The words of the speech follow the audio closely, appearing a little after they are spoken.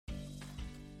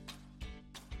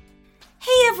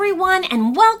everyone,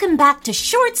 and welcome back to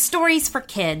Short Stories for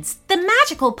Kids, the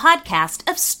magical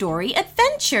podcast of story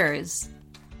adventures.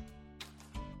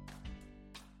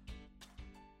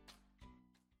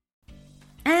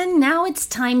 And now it's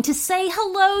time to say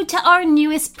hello to our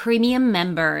newest premium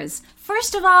members.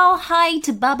 First of all, hi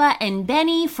to Bubba and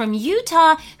Benny from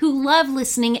Utah who love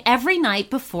listening every night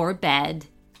before bed.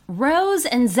 Rose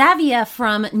and Xavier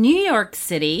from New York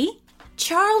City.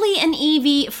 Charlie and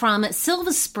Evie from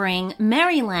Silver Spring,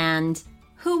 Maryland,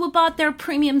 who bought their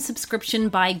premium subscription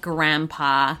by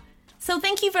Grandpa. So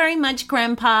thank you very much,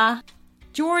 Grandpa.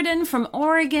 Jordan from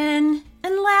Oregon.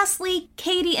 And lastly,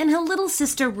 Katie and her little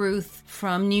sister Ruth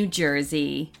from New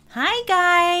Jersey. Hi,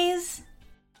 guys!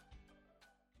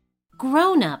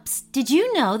 Grown-ups, did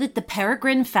you know that the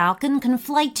peregrine falcon can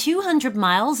fly 200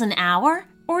 miles an hour?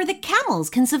 Or that camels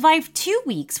can survive 2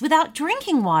 weeks without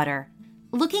drinking water?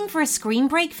 Looking for a screen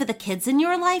break for the kids in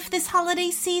your life this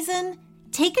holiday season?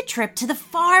 Take a trip to the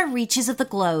far reaches of the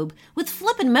globe with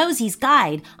Flip and Mosey's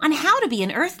guide on how to be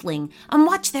an earthling and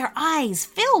watch their eyes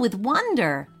fill with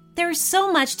wonder. There is so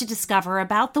much to discover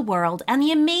about the world and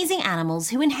the amazing animals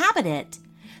who inhabit it.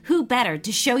 Who better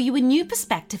to show you a new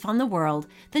perspective on the world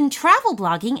than travel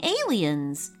blogging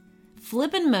aliens?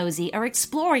 Flip and Mosey are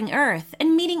exploring Earth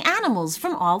and meeting animals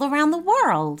from all around the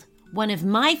world. One of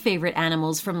my favorite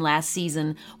animals from last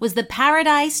season was the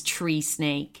paradise tree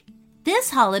snake.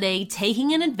 This holiday,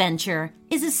 taking an adventure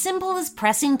is as simple as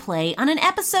pressing play on an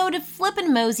episode of Flip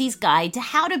and Mosey's Guide to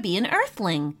How to Be an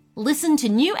Earthling. Listen to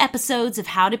new episodes of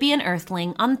How to Be an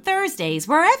Earthling on Thursdays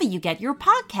wherever you get your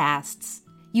podcasts.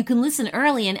 You can listen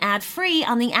early and ad-free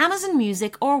on the Amazon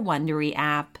Music or Wondery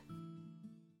app.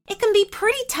 It can be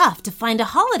pretty tough to find a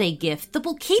holiday gift that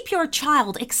will keep your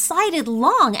child excited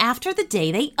long after the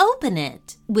day they open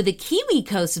it. With a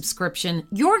KiwiCo subscription,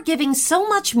 you're giving so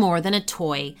much more than a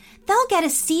toy. They'll get a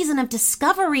season of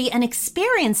discovery and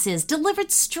experiences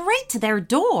delivered straight to their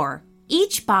door.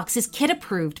 Each box is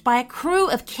kid-approved by a crew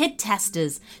of kid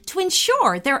testers to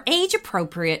ensure they're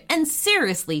age-appropriate and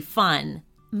seriously fun.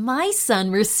 My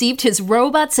son received his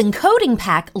robots and coding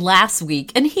pack last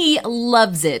week, and he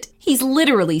loves it. He's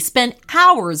literally spent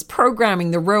hours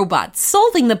programming the robots,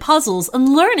 solving the puzzles,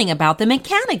 and learning about the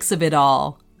mechanics of it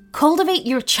all. Cultivate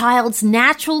your child's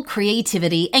natural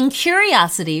creativity and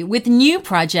curiosity with new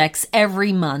projects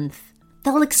every month.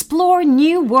 They'll explore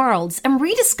new worlds and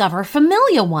rediscover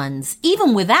familiar ones,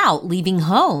 even without leaving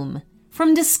home.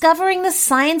 From discovering the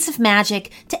science of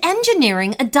magic to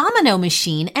engineering a domino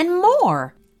machine and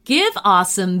more. Give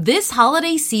awesome this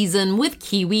holiday season with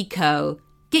KiwiCo.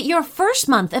 Get your first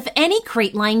month of any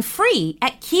crate line free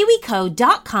at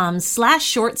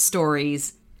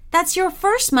kiwico.com/shortstories. That's your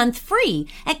first month free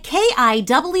at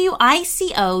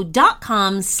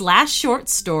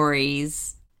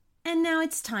kiwico.com/shortstories. And now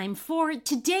it's time for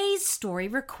today's story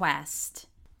request.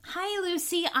 Hi,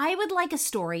 Lucy. I would like a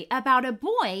story about a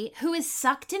boy who is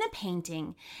sucked in a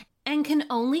painting and can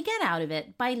only get out of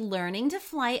it by learning to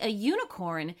fly a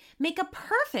unicorn, make a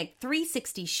perfect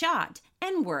 360 shot,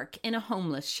 and work in a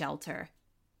homeless shelter.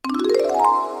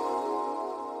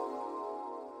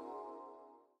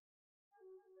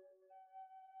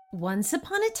 Once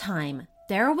upon a time,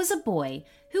 there was a boy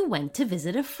who went to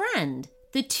visit a friend.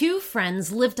 The two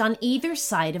friends lived on either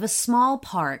side of a small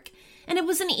park, and it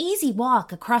was an easy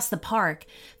walk across the park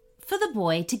for the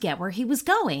boy to get where he was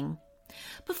going.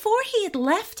 Before he had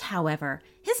left, however,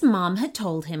 his mom had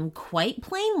told him quite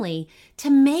plainly to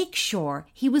make sure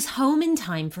he was home in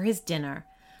time for his dinner.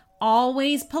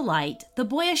 Always polite, the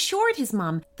boy assured his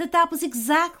mom that that was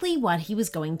exactly what he was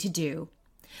going to do.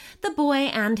 The boy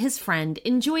and his friend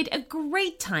enjoyed a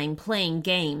great time playing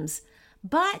games,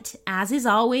 but as is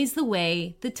always the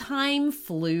way, the time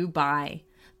flew by.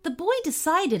 The boy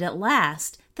decided at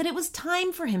last that it was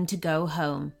time for him to go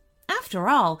home. After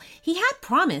all, he had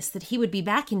promised that he would be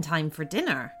back in time for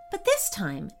dinner. But this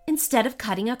time, instead of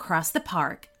cutting across the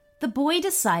park, the boy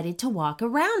decided to walk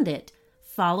around it,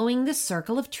 following the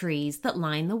circle of trees that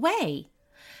line the way.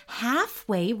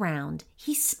 Halfway round,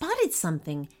 he spotted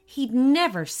something he'd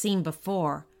never seen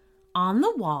before. On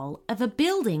the wall of a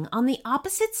building on the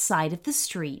opposite side of the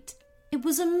street, it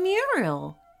was a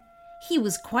mural. He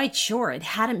was quite sure it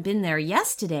hadn't been there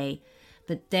yesterday,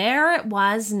 but there it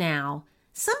was now.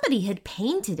 Somebody had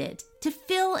painted it to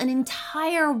fill an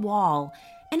entire wall,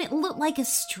 and it looked like a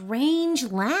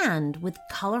strange land with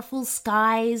colorful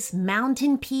skies,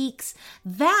 mountain peaks,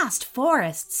 vast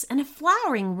forests, and a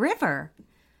flowering river.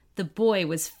 The boy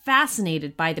was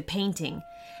fascinated by the painting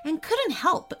and couldn't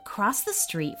help but cross the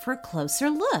street for a closer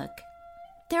look.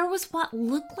 There was what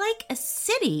looked like a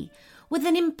city with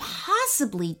an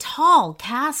impossibly tall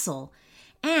castle,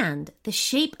 and the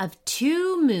shape of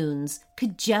 2 moons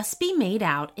could just be made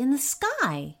out in the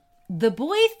sky. The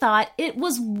boy thought it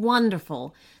was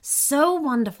wonderful, so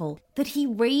wonderful that he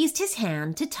raised his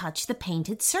hand to touch the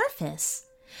painted surface.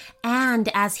 And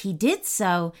as he did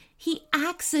so, he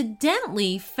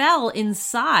accidentally fell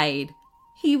inside.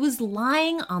 He was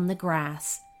lying on the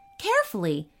grass.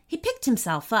 Carefully, he picked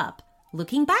himself up,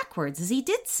 looking backwards as he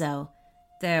did so.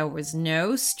 There was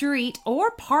no street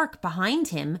or park behind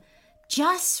him,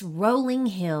 just rolling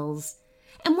hills.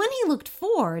 And when he looked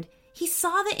forward, he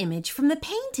saw the image from the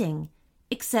painting.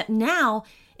 Except now,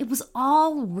 it was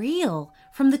all real,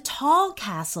 from the tall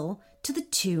castle to the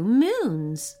 2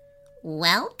 moons.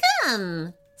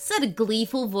 "Welcome," said a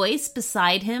gleeful voice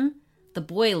beside him. The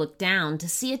boy looked down to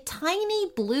see a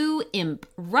tiny blue imp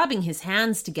rubbing his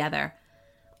hands together.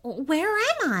 "Where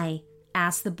am I?"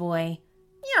 asked the boy.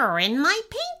 "You're in my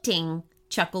painting,"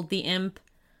 chuckled the imp.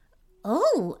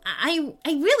 "Oh, I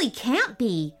really can't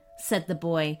be," said the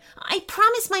boy. "I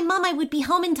promised my mom I would be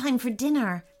home in time for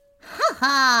dinner." "Ha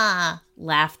ha!"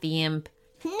 laughed the imp.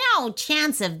 "No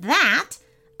chance of that.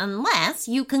 Unless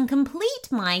you can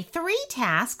complete my 3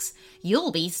 tasks,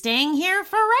 you'll be staying here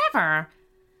forever."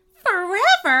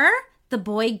 "Forever?" the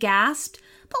boy gasped.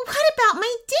 "But what about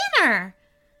my dinner?"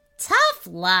 "Tough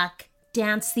luck,"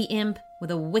 danced the imp with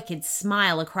a wicked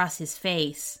smile across his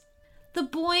face. The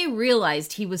boy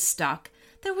realized he was stuck.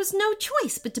 There was no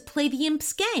choice but to play the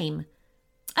imp's game.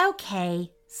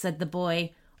 "Okay," said the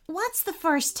boy. "What's the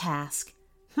first task?"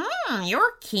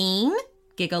 You're keen,"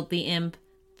 giggled the imp.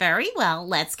 "Very well,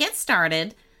 let's get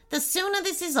started. The sooner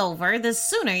this is over, the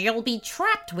sooner you'll be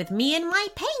trapped with me in my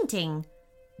painting."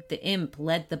 The imp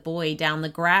led the boy down the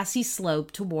grassy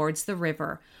slope towards the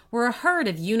river, where a herd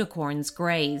of unicorns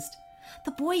grazed.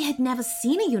 The boy had never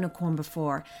seen a unicorn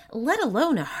before, let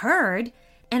alone a herd,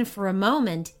 and for a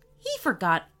moment he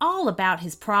forgot all about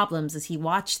his problems as he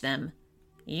watched them.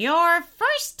 "Your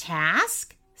first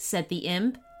task," said the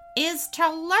imp, "is to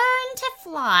learn to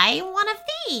fly one of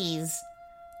these."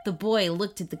 The boy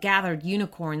looked at the gathered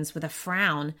unicorns with a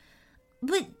frown.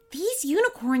 "But these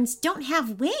unicorns don't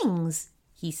have wings,"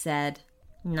 he said.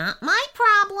 "Not my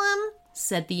problem,"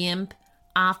 said the imp.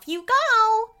 "Off you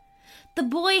go." The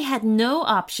boy had no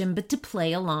option but to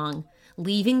play along.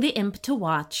 Leaving the imp to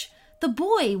watch, the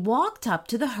boy walked up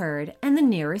to the herd and the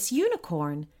nearest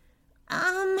unicorn.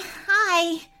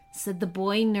 Hi," said the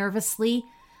boy nervously.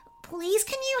 "Please,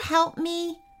 can you help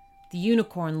me?" The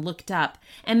unicorn looked up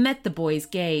and met the boy's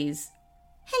gaze.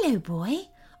 "Hello, boy.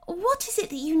 What is it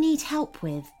that you need help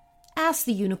with?" asked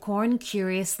the unicorn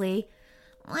curiously.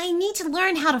 "I need to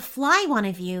learn how to fly one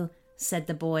of you," said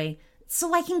the boy,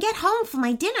 "so I can get home for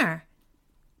my dinner."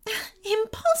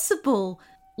 "Impossible,"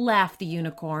 laughed the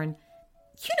unicorn.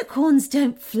 "Unicorns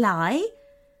don't fly."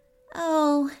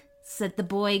 "Oh," said the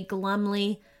boy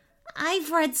glumly,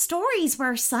 "I've read stories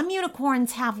where some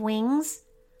unicorns have wings."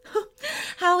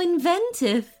 "How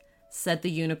inventive," said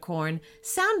the unicorn,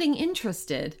 sounding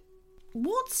interested.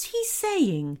 "What's he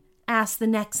saying?" asked the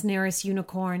next nearest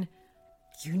unicorn.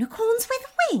 "Unicorns with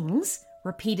wings?"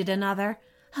 repeated another.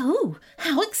 "Oh,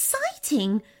 how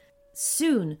exciting!"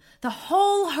 Soon the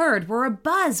whole herd were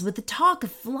abuzz with the talk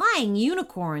of flying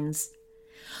unicorns.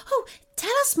 "Oh,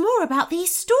 tell us more about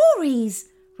these stories,"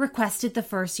 requested the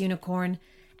first unicorn.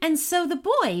 And so the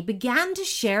boy began to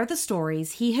share the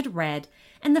stories he had read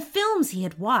and the films he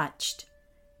had watched.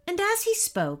 And as he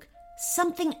spoke,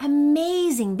 something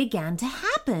amazing began to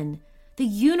happen. The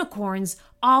unicorns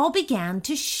all began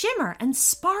to shimmer and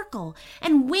sparkle,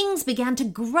 and wings began to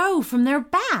grow from their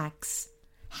backs.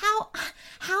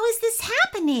 How is this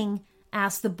happening?"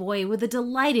 asked the boy with a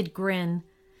delighted grin.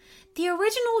 The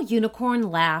original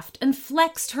unicorn laughed and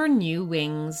flexed her new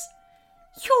wings.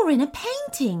 "You're in a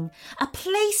painting, a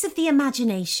place of the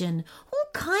imagination. All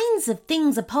kinds of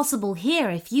things are possible here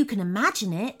if you can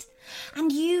imagine it.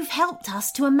 And you've helped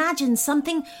us to imagine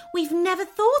something we've never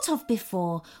thought of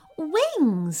before,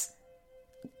 wings."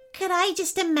 "Could I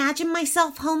just imagine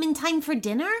myself home in time for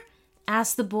dinner?"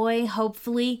 asked the boy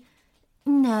hopefully.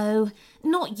 "No,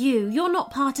 not you. You're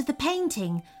not part of the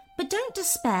painting. But don't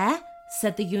despair,"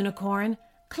 said the unicorn.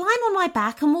 "Climb on my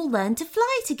back and we'll learn to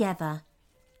fly together."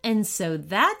 And so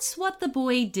that's what the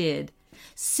boy did.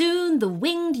 Soon the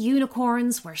winged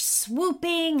unicorns were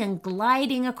swooping and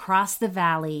gliding across the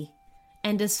valley,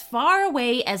 and as far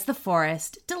away as the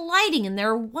forest, delighting in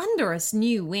their wondrous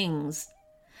new wings.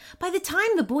 By the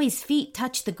time the boy's feet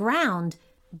touched the ground,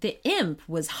 the imp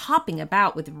was hopping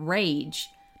about with rage.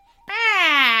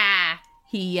 "Bah!"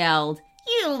 he yelled.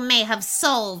 "You may have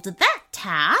solved that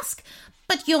task,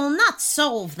 but you'll not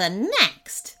solve the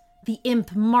next." The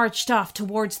imp marched off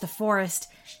towards the forest,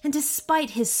 and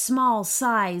despite his small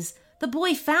size, the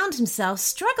boy found himself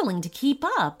struggling to keep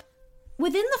up.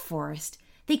 Within the forest,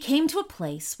 they came to a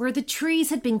place where the trees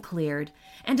had been cleared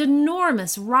and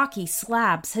enormous rocky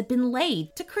slabs had been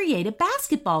laid to create a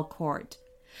basketball court.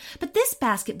 But this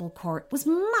basketball court was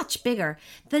much bigger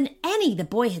than any the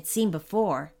boy had seen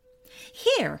before.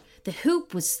 Here, the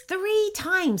hoop was 3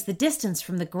 times the distance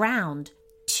from the ground.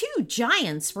 2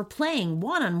 giants were playing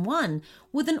one-on-one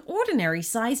with an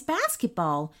ordinary-sized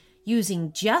basketball,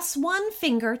 using just one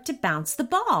finger to bounce the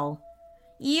ball.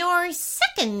 "Your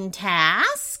second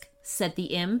task," said the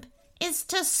imp, "is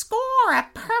to score a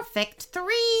perfect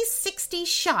 360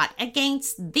 shot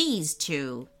against these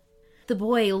 2. The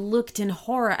boy looked in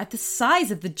horror at the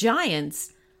size of the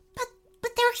giants.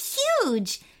 But they're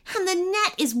huge, and the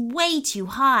net is way too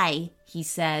high," he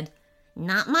said.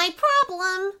 "Not my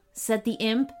problem," said the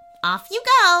imp. "Off you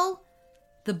go."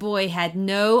 The boy had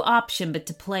no option but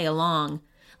to play along.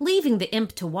 Leaving the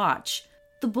imp to watch,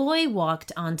 the boy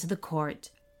walked onto the court.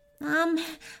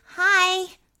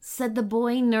 Hi," said the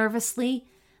boy nervously.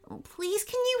 "Please,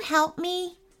 can you help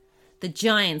me?" The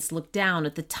giants looked down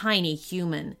at the tiny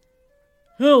human.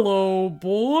 "Hello,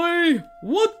 boy.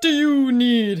 What do you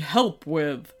need help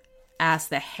with?" asked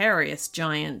the hairiest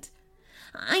giant.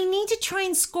 "I need to try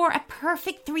and score a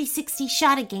perfect 360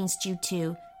 shot against you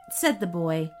 2, said the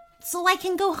boy, "so I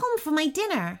can go home for my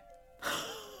dinner."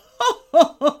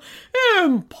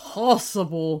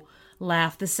 "Impossible,"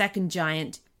 laughed the second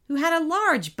giant, who had a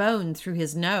large bone through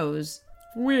his nose.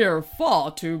 "We're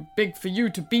far too big for you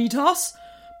to beat us,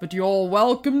 but you're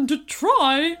welcome to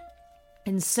try."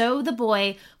 And so the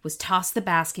boy was tossed the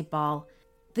basketball.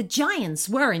 The giants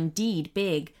were indeed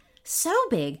big, so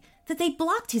big that they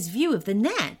blocked his view of the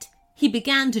net. He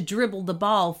began to dribble the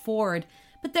ball forward,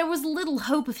 but there was little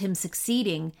hope of him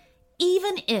succeeding.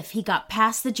 Even if he got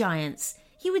past the giants,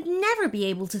 he would never be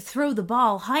able to throw the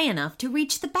ball high enough to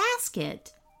reach the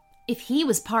basket. If he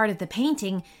was part of the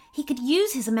painting, he could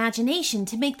use his imagination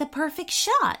to make the perfect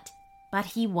shot. But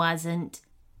he wasn't.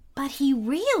 But he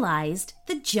realized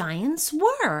the giants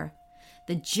were.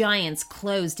 The giants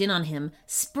closed in on him,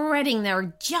 spreading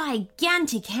their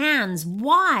gigantic hands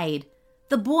wide.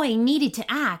 The boy needed to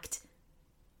act.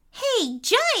 "Hey,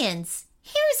 giants!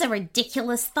 Here's a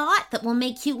ridiculous thought that will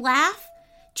make you laugh.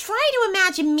 Try to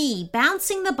imagine me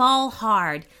bouncing the ball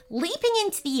hard, leaping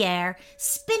into the air,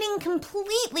 spinning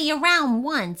completely around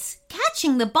once,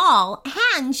 catching the ball,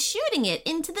 and shooting it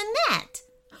into the net."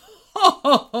 "Ha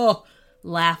ha ha!"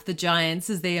 laughed the giants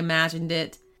as they imagined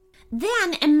it.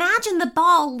 "Then imagine the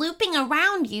ball looping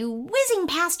around you, whizzing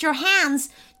past your hands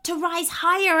to rise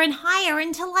higher and higher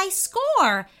until I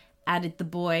score," added the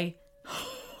boy.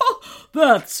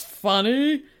 "That's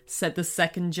funny," said the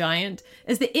second giant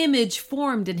as the image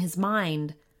formed in his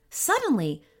mind.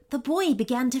 Suddenly, the boy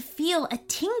began to feel a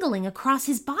tingling across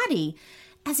his body.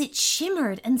 As it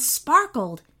shimmered and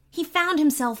sparkled, he found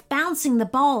himself bouncing the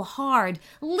ball hard,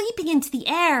 leaping into the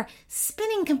air,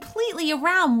 spinning completely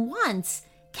around once,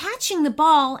 catching the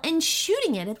ball and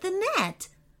shooting it at the net.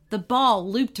 The ball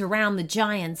looped around the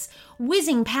giants,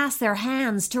 whizzing past their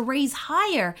hands to raise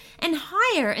higher and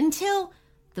higher until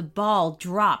the ball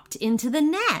dropped into the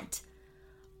net.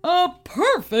 "A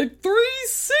perfect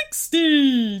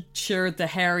 360!" cheered the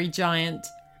hairy giant.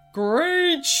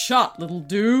 "Great shot, little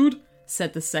dude,"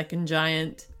 said the second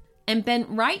giant, and bent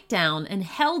right down and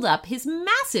held up his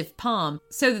massive palm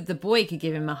so that the boy could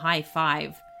give him a high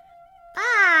five.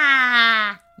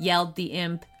 "Ah!" yelled the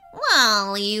imp.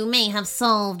 "Well, you may have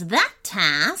solved that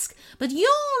task, but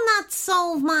you'll not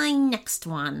solve my next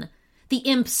one." The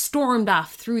imp stormed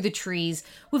off through the trees,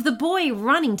 with the boy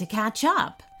running to catch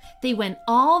up. They went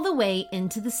all the way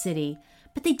into the city,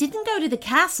 but they didn't go to the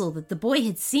castle that the boy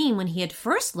had seen when he had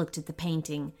first looked at the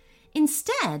painting.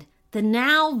 Instead, the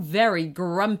now very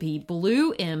grumpy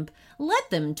blue imp led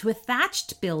them to a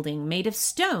thatched building made of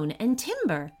stone and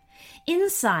timber.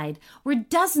 Inside were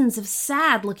dozens of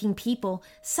sad-looking people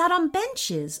sat on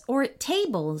benches or at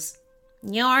tables.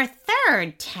 "Your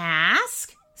third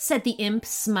task," said the imp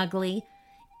smugly,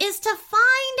 "is to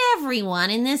find everyone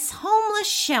in this homeless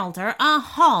shelter a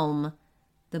home."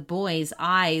 The boy's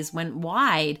eyes went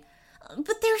wide.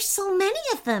 "But there's so many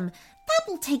of them. That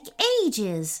will take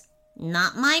ages."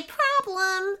 "Not my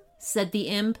problem," said the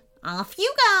imp. "Off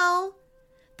you go."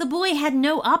 The boy had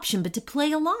no option but to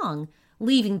play along.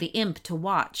 Leaving the imp to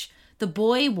watch, the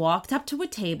boy walked up to a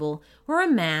table where a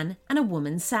man and a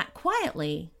woman sat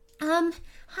quietly.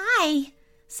 Hi,"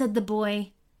 said the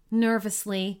boy,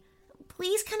 nervously.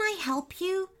 "Please, can I help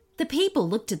you?" The people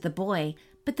looked at the boy,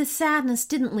 but the sadness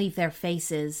didn't leave their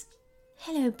faces.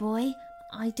 "Hello, boy.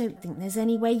 I don't think there's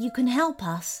any way you can help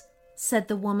us," said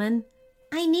the woman.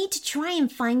 I need to try and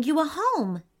find you a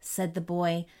home, said the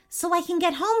boy, so I can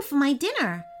get home for my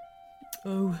dinner.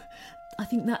 Oh, I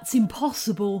think that's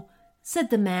impossible,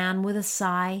 said the man with a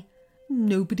sigh.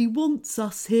 Nobody wants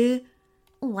us here.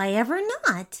 Why ever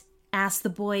not? Asked the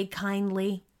boy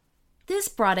kindly. This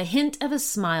brought a hint of a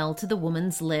smile to the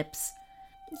woman's lips.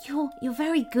 You're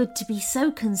very good to be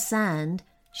so concerned,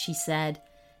 she said.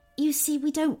 You see,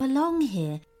 we don't belong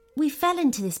here. We fell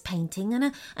into this painting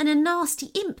and a nasty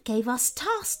imp gave us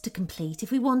tasks to complete if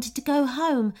we wanted to go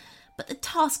home. But the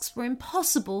tasks were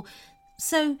impossible,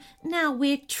 so now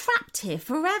we're trapped here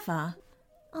forever.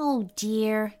 Oh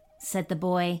dear, said the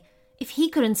boy. If he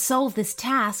couldn't solve this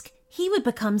task, he would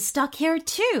become stuck here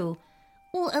too.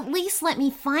 Well, at least let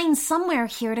me find somewhere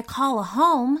here to call a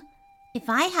home. If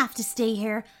I have to stay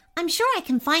here, I'm sure I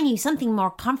can find you something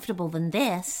more comfortable than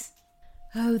this.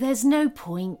 Oh, there's no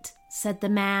point, said the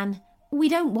man. We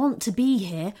don't want to be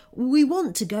here. We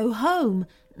want to go home,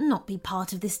 not be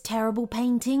part of this terrible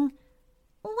painting.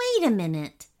 Wait a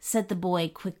minute, said the boy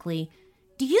quickly.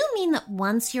 Do you mean that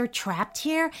once you're trapped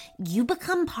here, you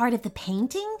become part of the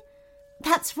painting?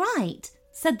 That's right,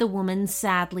 said the woman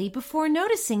sadly before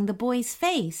noticing the boy's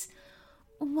face.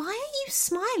 Why are you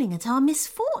smiling at our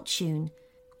misfortune?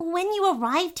 When you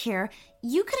arrived here,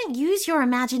 you couldn't use your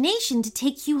imagination to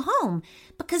take you home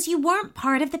because you weren't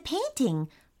part of the painting.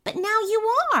 But now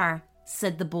you are,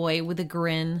 said the boy with a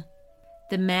grin.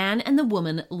 The man and the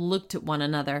woman looked at one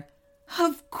another.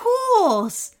 Of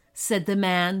course, said the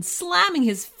man, slamming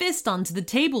his fist onto the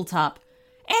tabletop.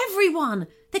 Everyone,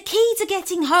 the key to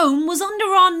getting home was under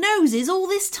our noses all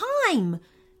this time.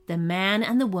 The man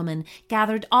and the woman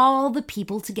gathered all the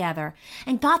people together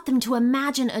and got them to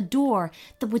imagine a door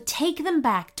that would take them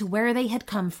back to where they had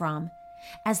come from.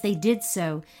 As they did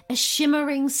so, a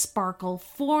shimmering sparkle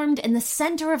formed in the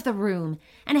center of the room,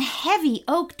 and a heavy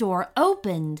oak door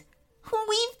opened.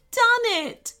 We've done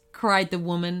it, cried the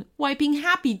woman, wiping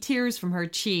happy tears from her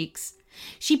cheeks.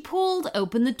 She pulled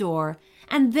open the door,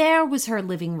 and there was her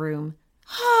living room.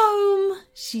 Home,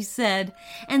 she said,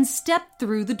 and stepped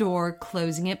through the door,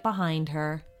 closing it behind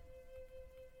her.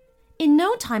 In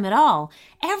no time at all,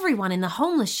 everyone in the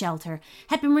homeless shelter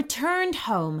had been returned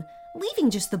home, leaving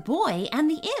just the boy and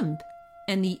the imp.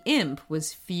 And the imp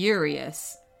was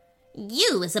furious.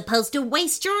 You were supposed to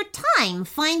waste your time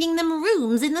finding them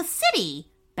rooms in the city,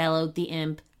 bellowed the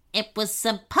imp. It was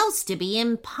supposed to be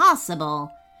impossible.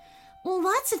 Well,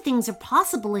 lots of things are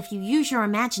possible if you use your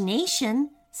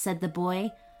imagination, said the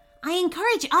boy. I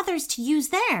encourage others to use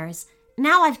theirs.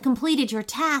 Now I've completed your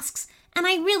tasks, and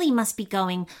I really must be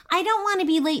going. I don't want to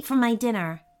be late for my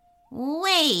dinner.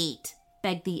 Wait,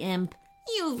 begged the imp.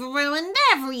 You've ruined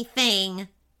everything.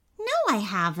 No, I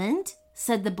haven't,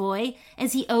 said the boy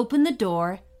as he opened the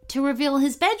door to reveal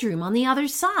his bedroom on the other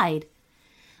side.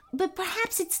 But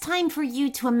perhaps it's time for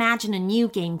you to imagine a new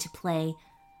game to play.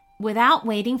 Without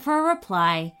waiting for a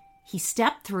reply, he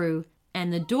stepped through,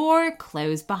 and the door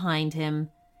closed behind him.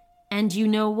 And you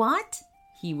know what?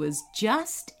 He was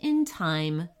just in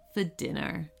time for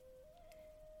dinner.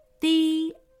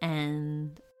 The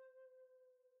end.